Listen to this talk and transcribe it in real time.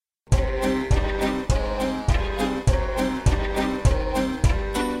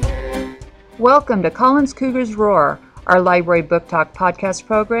Welcome to Collins Cougar's Roar, our Library Book Talk podcast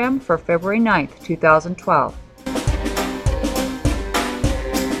program for February 9th, 2012.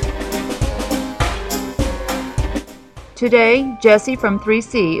 Today, Jesse from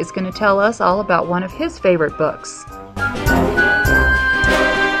 3C is going to tell us all about one of his favorite books.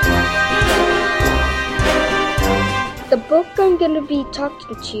 The book I'm going to be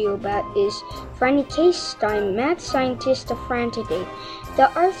talking to you about is Franny Stein, Mad Scientist of Frandidate. The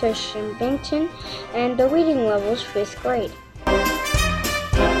author's from Benton, and the reading level is 5th grade.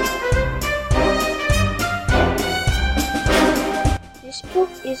 This book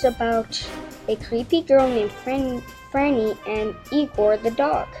is about a creepy girl named Franny and Igor the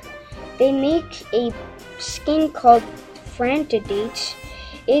dog. They make a skin called Frandidate.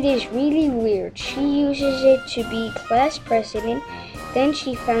 It is really weird. She uses it to be class president. Then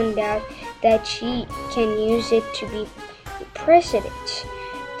she found out that she can use it to be president.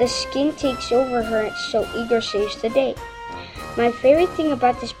 The skin takes over her, so Igor saves the day. My favorite thing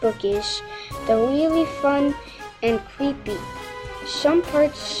about this book is the really fun and creepy. Some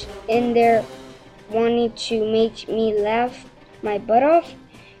parts in there wanted to make me laugh my butt off,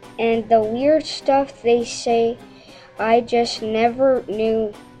 and the weird stuff they say, I just never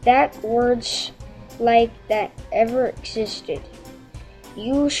knew that words like that ever existed.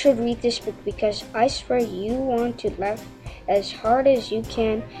 You should read this book because I swear you want to laugh as hard as you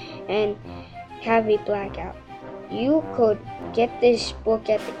can and have a blackout. You could get this book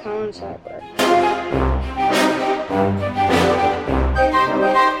at the Collins Library.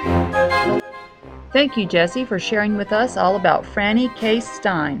 Thank you, Jesse, for sharing with us all about Franny K.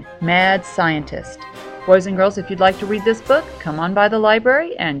 Stein, Mad Scientist. Boys and girls, if you'd like to read this book, come on by the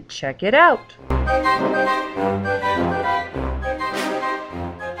library and check it out.